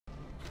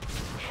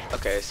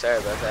Okay, sorry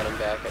about that, I'm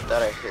back. I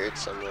thought I heard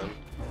someone.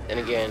 Then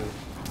again,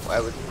 why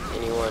would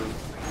anyone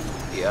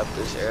be up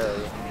this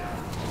early?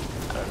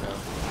 I don't know.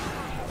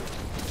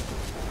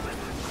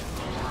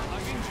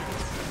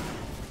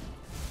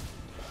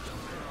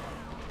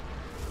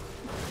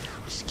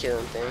 Just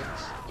killing things,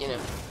 you know.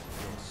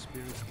 Your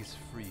spirit is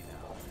free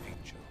now,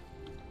 angel.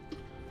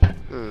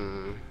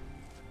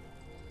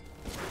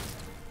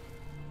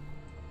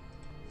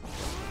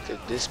 Could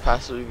this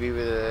possibly be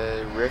with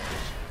a rift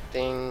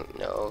thing?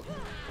 No.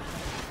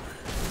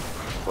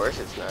 Of course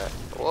it's not.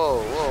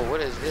 Whoa, whoa, what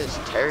is this?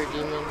 Terror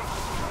demon?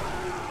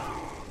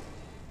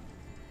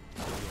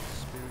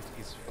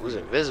 It was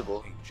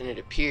invisible, and it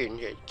appeared and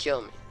tried to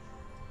kill me.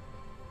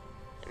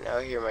 And now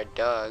I hear my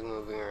dog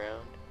moving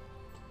around.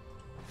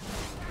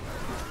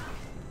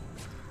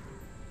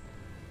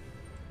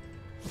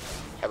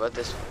 How about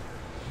this one?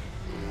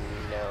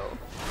 No.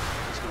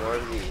 It's more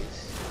of these.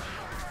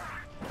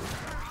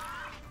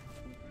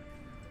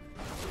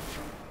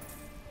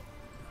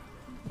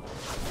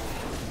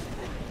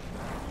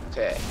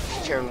 Okay,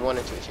 turn one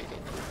into a chicken.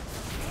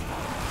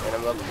 And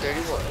I'm level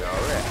 31,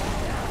 alright.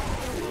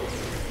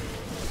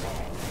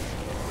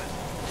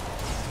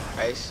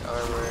 Ice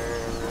armor,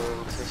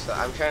 rune crystal.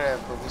 I'm trying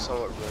to focus on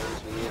what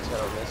runes we need so I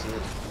don't miss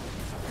it.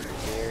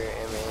 Mirror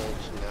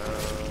image, no.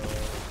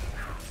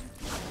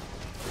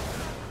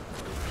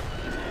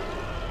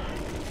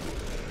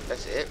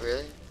 That's it,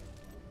 really?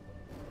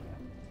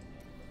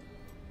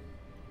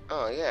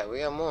 Oh yeah, we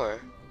got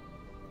more.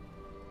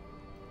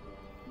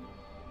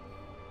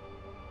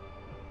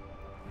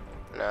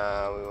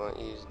 Nah, we won't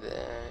use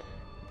that.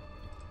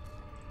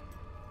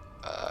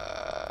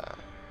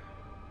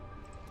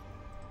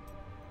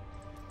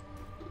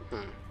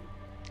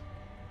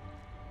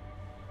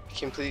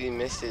 Completely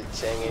missed it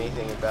saying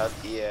anything about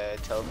the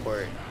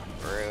teleport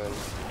rune,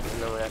 even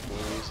though we're not going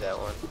to use that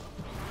one.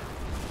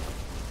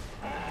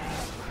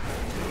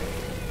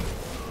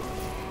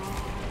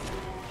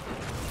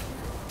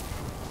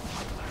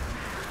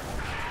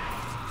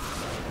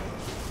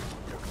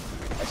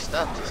 I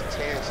stopped just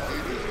tears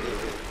through these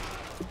dudes.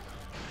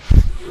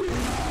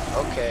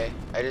 Okay,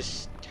 I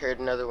just heard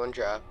another one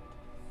drop.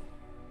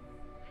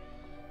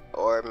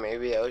 Or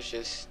maybe that was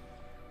just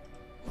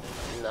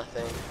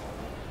nothing.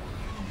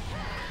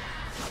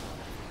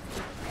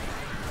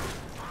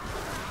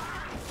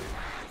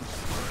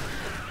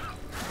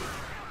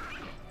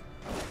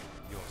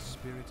 Your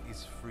spirit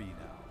is free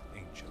now,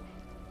 angel.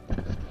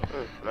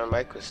 My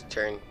mic was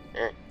turning.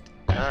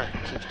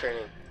 Keeps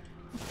turning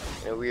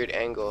in a weird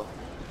angle.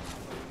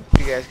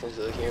 You guys can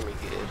still hear me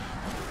good.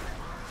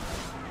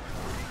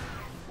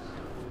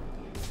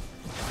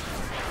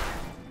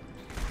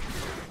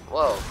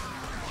 Whoa.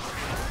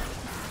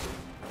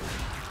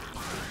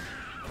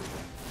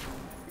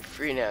 You're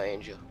free now,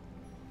 angel.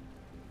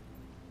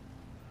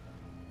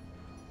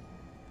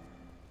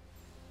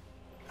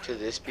 Could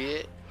this be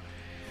it?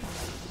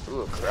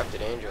 Ooh, a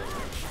corrupted angel.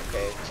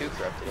 Okay, 2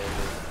 corrupted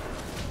angels.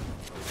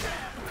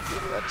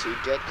 Not 2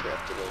 dead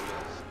corrupted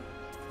angels.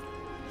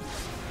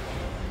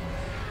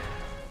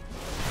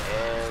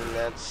 And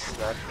that's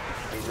not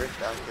a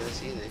rift after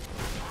this either.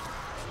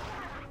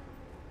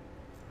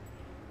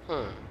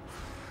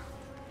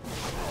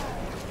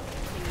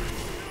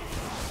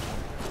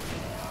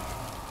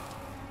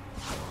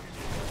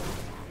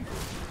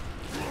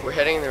 We're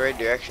heading in the right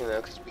direction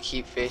though, because we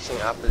keep facing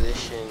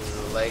opposition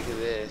like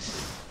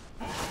this.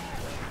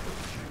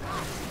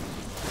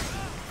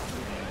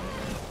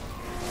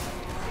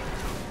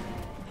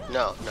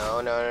 No,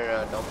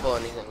 don't pull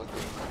anything with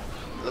me.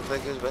 It looked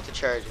like it was about to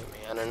charge at me.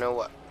 I don't know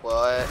what.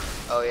 What?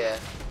 Oh yeah.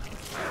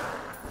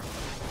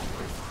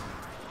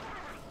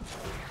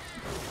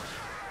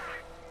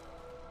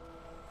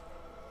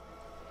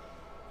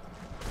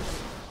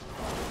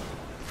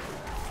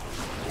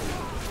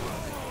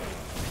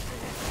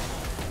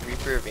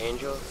 Reaper of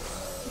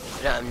Angels?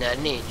 But I'm not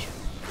an angel.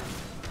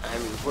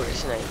 I'm your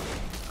worst nightmare.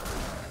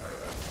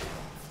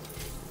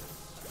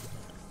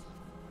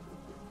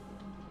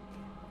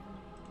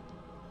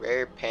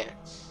 Rare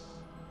pants.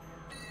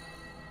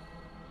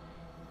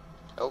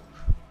 Nope.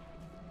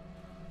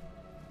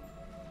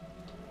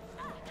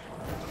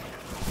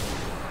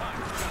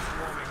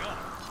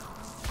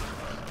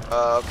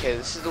 Okay,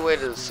 this is the way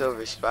to the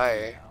Silver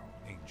Spire.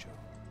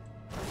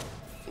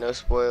 No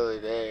spoiler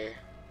there.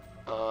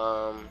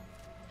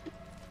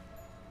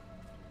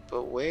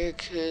 But where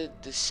could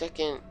the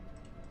second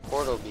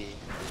portal be?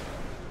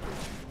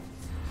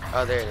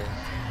 Oh, there it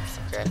is.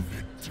 Okay.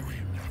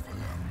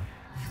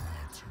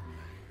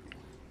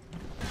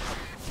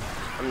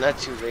 I'm not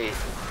too late.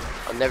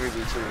 I'll never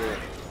be too late.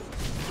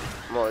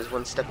 I'm always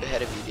one step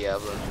ahead of you,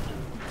 Diablo.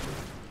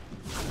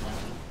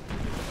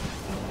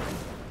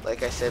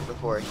 Like I said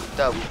before, he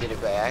thought we did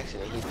it by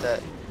accident. He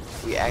thought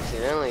we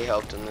accidentally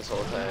helped him this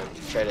whole time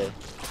to try to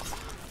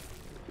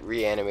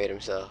reanimate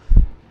himself.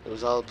 It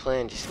was all a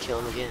plan, just to kill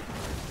him again.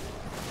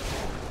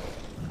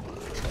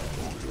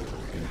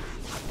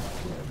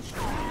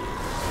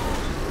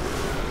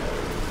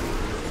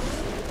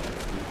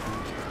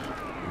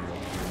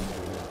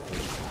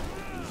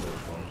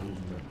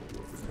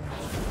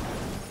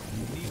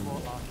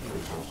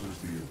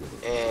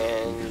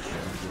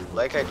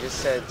 like I just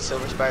said,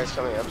 Silver Spire is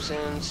coming up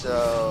soon,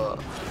 so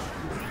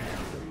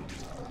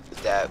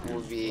that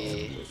will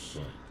be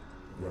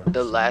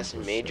the last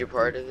major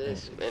part of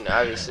this. And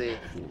obviously,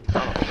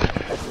 oh,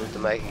 with the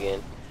mic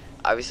again.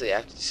 Obviously,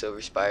 after the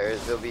Silver Spire,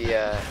 there'll be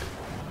a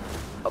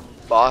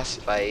boss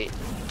fight.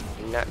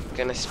 I'm not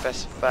gonna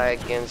specify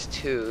against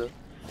who,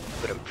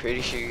 but I'm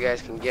pretty sure you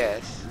guys can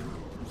guess.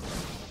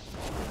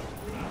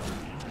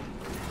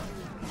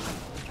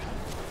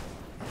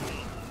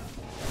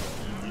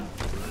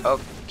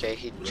 Okay,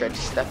 he tried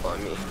to step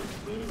on me.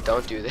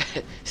 Don't do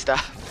that. Stop.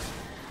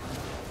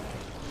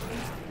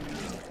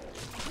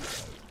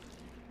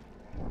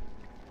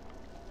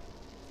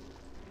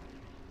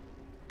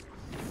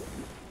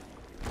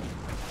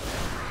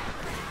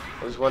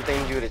 There's one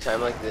thing to do at a time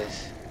like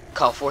this.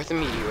 Call forth a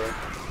meteor.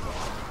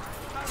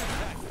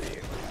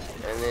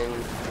 And then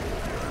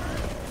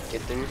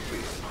get them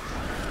food.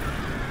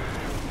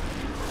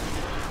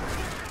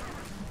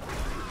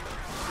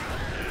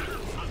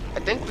 I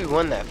think we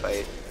won that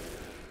fight.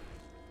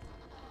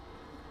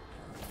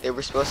 They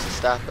were supposed to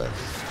stop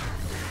us.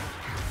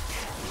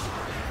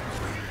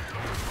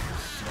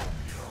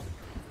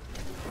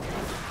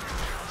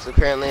 So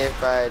apparently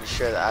if I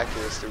destroy the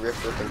Oculus, the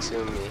Rift will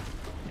consume me.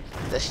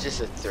 That's just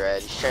a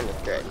threat. He's trying to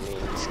threaten me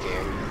and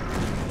scare me.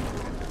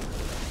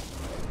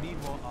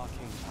 Need more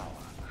arcane power.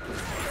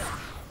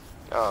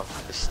 Oh,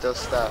 there's still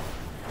stuff.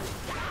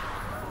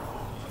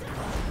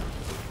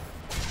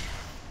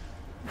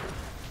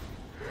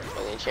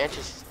 Oh, the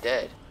Enchantress is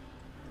dead.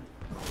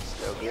 It's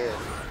no good.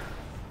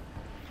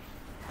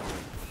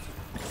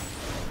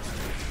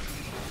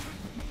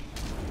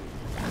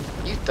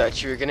 You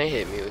thought you were gonna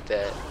hit me with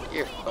that.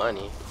 You're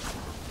funny.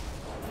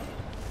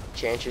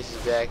 Enchantress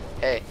is back.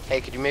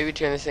 Hey, could you maybe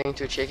turn this thing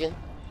into a chicken?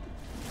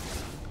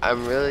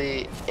 I'm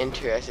really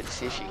interested to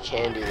see if you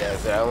can do that,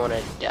 but I want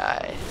to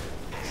die.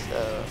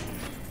 So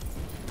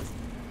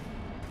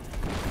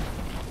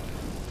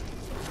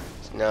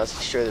now let's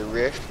destroy the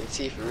Rift and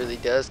see if it really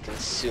does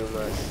consume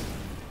us.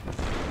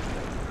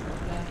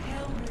 The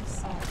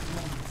helmets are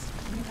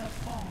closed. You have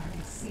far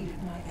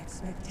exceeded my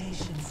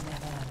expectations,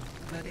 Never.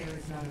 But there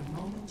is not a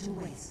moment to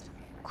waste.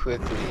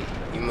 Quickly,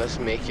 you must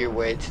make your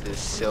way to the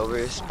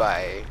Silver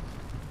Spire.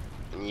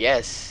 And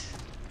yes,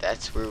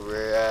 that's where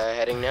we're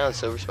heading now, the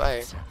Silver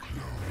Spire.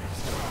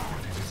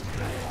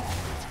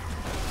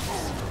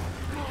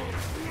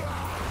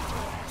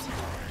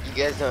 You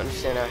guys don't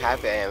understand how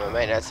happy I am. I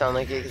might not sound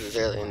like it because it's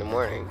early in the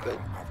morning, but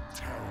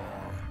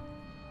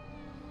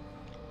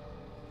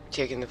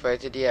taking the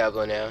fight to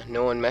Diablo now.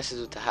 No one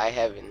messes with the high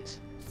heavens.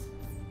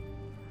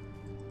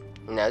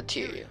 Now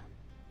Tyrael.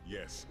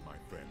 Yes, my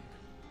friend.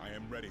 I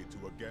am ready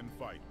to again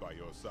fight by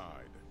your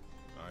side.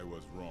 I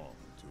was wrong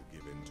to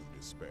give in to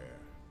despair.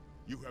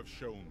 You have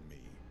shown me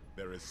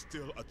there is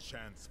still a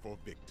chance for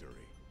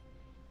victory.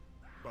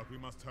 But we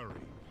must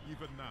hurry.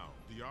 Even now,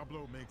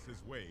 Diablo makes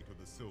his way to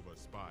the Silver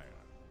Spire.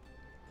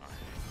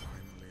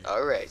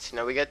 Alright, so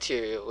now we got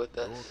Tyrael with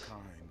us. Your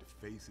kind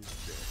faces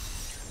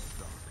death,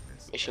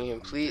 darkness, Mission every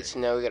complete, so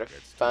day. now we gotta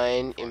Let's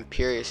find find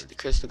Imperius at the courage.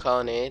 Crystal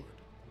Colonnade.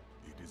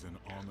 It is an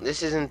honor.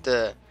 This isn't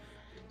the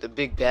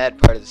big bad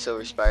part of the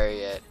Silver Spire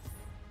yet.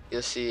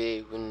 You'll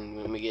see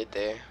when we get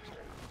there.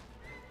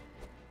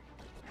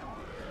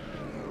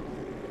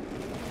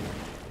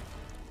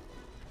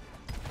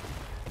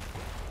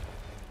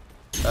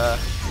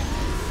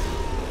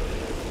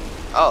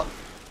 Oh.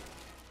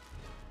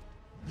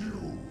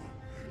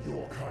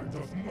 Your kind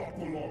does not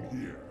belong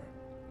here.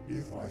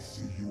 If I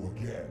see you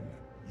again,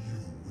 you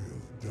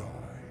will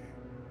die.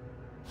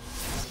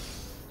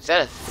 Is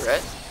that a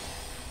threat?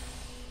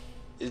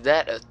 Is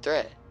that a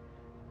threat?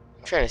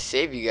 I'm trying to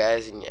save you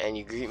guys and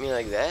you greet me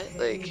like that?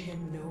 Pay Like,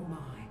 him no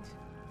mind.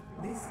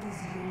 This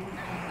is your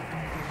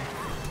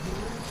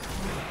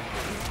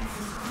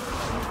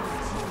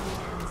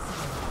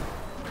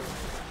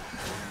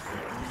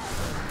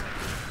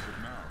But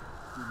now,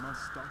 we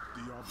must stop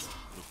Diablo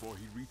before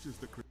he reaches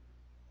the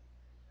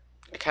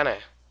I kind of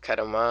cut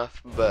him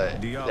off,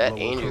 but Diablo that will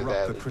angel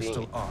guy corrupt the was being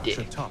crystal a arch dick.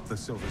 atop the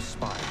Silver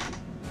Spire,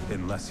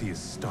 unless he is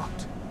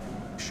stopped.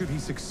 Should he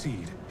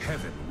succeed,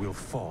 heaven will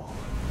fall.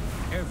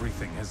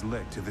 Everything has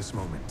led to this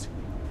moment.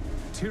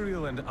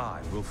 Tyrael and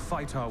I will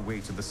fight our way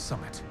to the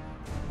summit,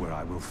 where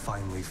I will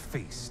finally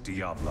face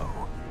Diablo.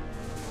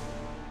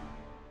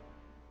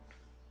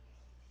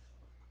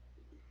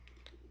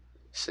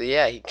 So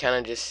yeah, he kind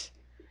of just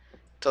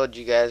told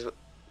you guys.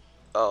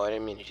 Oh, I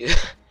didn't mean to do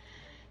that.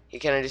 He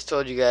kind of just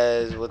told you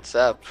guys what's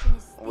up.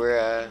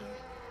 We're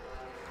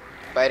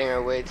fighting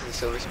our way to the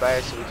Silver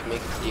Spire so we can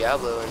make it to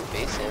Diablo and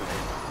face him.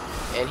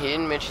 And he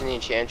didn't mention the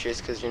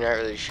Enchantress because you're not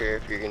really sure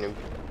if you're gonna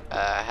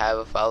have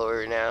a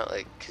follower now,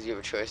 like, because you have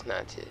a choice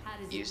not to How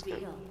does use it them.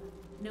 feel,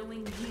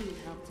 knowing you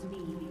helped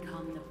me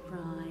become the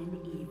prime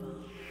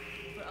evil?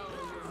 For all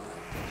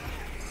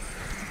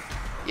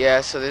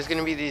Yeah, so there's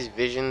gonna be these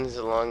visions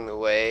along the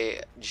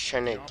way, just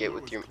trying to get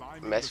with your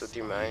mess with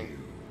your mind.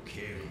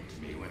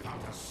 Killed me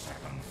without a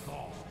second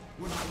thought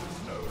when I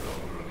was no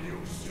longer of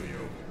use to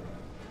you.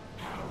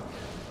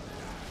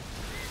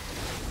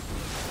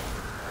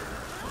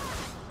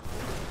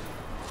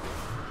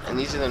 And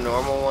these are the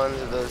normal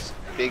ones, of those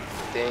big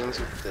things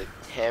with the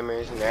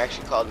hammers, and they're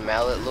actually called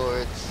mallet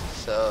lords.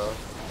 So,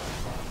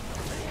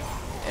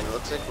 and it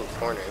looks like we're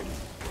cornered.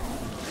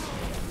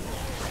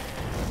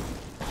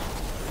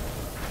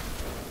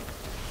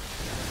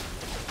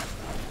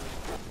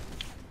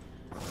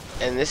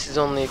 And this is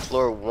only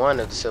floor 1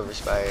 of the Silver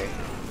Spire.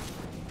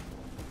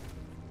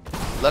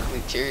 Luckily,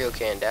 Tyrael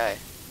can't die.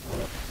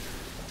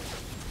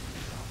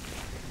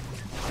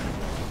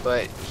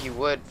 But he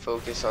would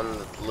focus on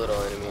the little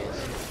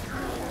enemies.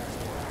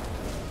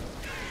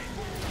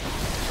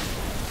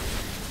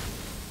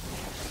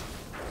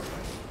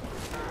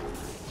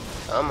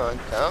 Come on,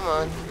 come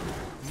on.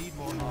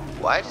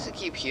 Why does it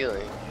keep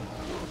healing?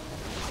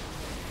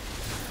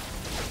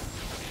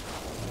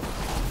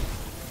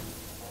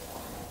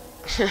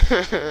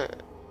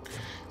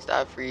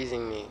 Stop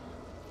freezing me.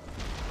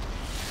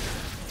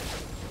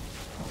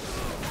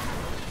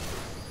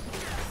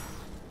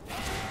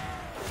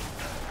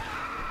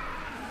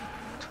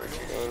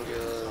 Tortured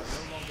angels.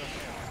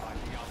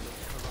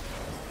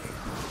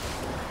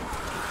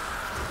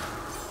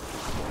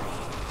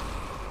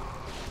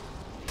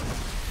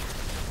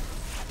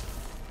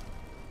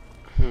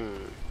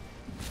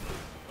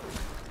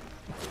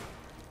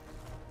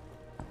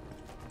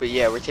 But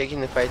yeah, we're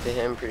taking the fight to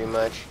him pretty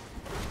much.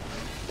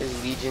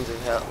 There's legions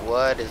of hell.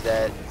 What is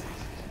that?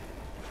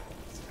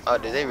 Oh,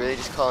 did they really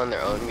just call in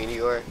their own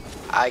meteor?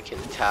 I can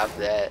top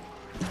that.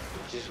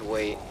 Just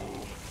wait.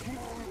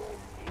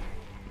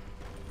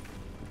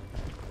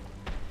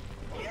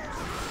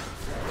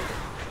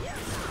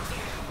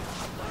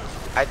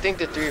 I think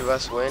the 3 of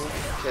us win,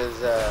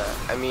 because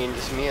I mean,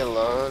 just me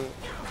alone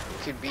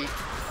could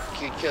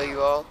kill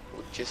you all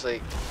with just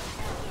like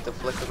the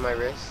flick of my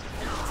wrist.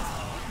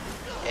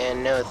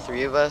 And no,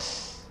 3 of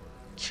us,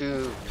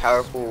 2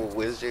 powerful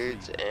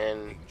wizards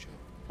and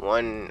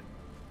 1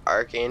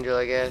 archangel,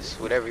 I guess,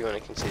 whatever you want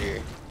to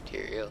consider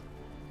Tyrael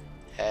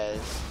as.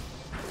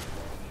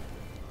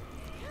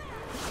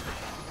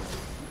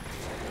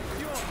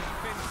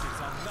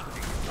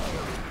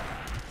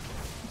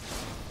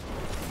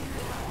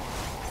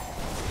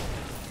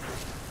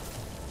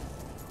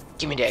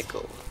 Give me that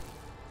gold.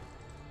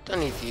 Don't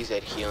need to use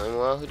that healing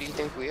well. Who do you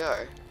think we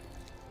are?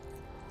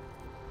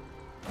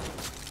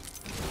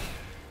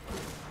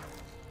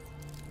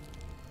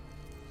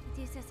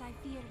 It is as I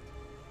feared.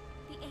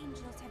 The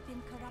angels have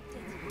been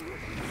corrupted.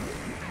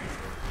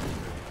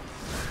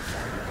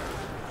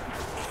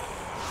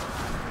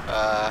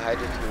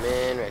 Hydra come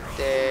in right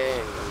there,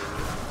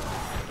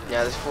 and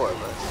now there's 4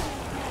 of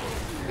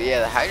us. But yeah,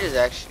 the Hydra's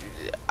actually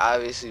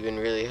obviously been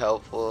really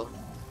helpful.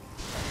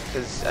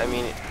 Because, I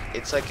mean,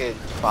 it's like a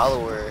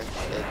follower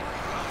that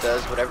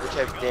does whatever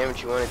type of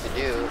damage you want it to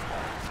do,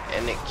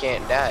 and it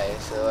can't die.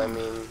 So, I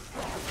mean,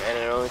 and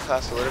it only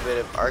costs a little bit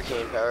of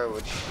arcane power,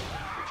 which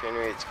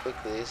regenerates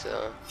quickly,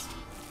 so.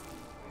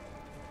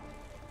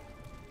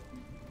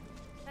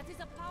 That is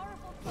a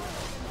powerful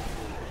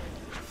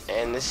foe.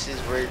 And this is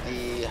where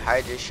the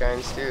Hydra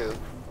shines through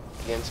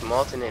against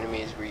Molten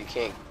enemies, where you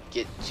can't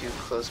get too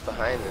close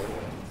behind them.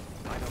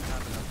 I don't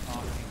have enough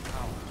arcane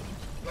power.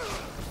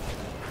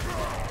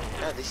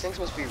 God, these things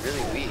must be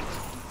really weak.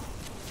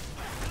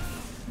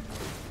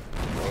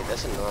 Wait,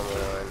 that's a normal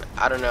one.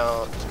 I don't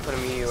know. Just put a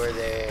meteor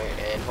there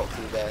and hope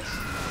for the best.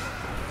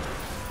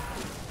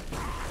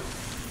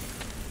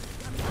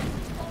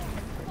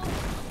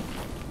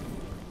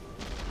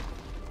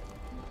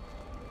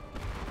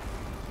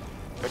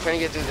 I'm trying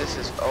to get through this.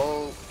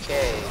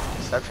 Okay.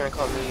 Stop trying to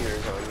call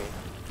meteors on me.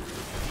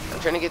 I'm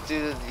trying to get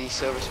through the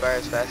Silver Spire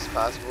as fast as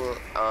possible.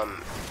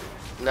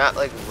 Not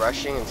like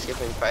rushing and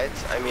skipping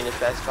fights. I mean as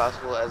fast as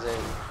possible, as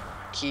in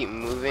keep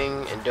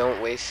moving and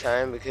don't waste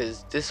time,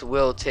 because this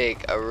will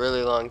take a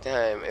really long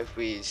time if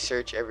we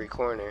search every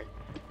corner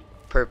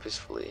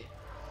purposefully.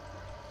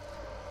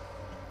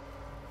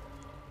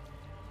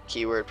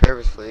 Keyword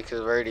purposefully,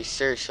 because I've already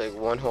searched like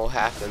 1 whole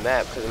half the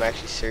map, because I'm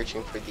actually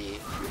searching for the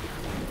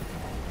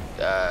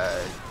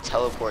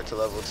teleport to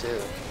level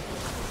 2.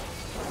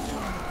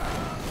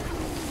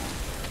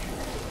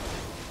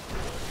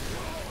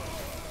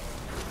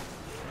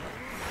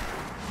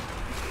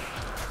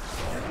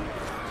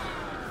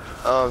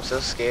 Oh, I'm so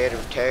scared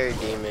of Terror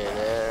Demon.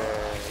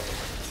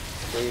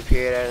 They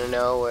appeared out of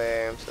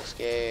nowhere. I'm so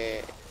scared.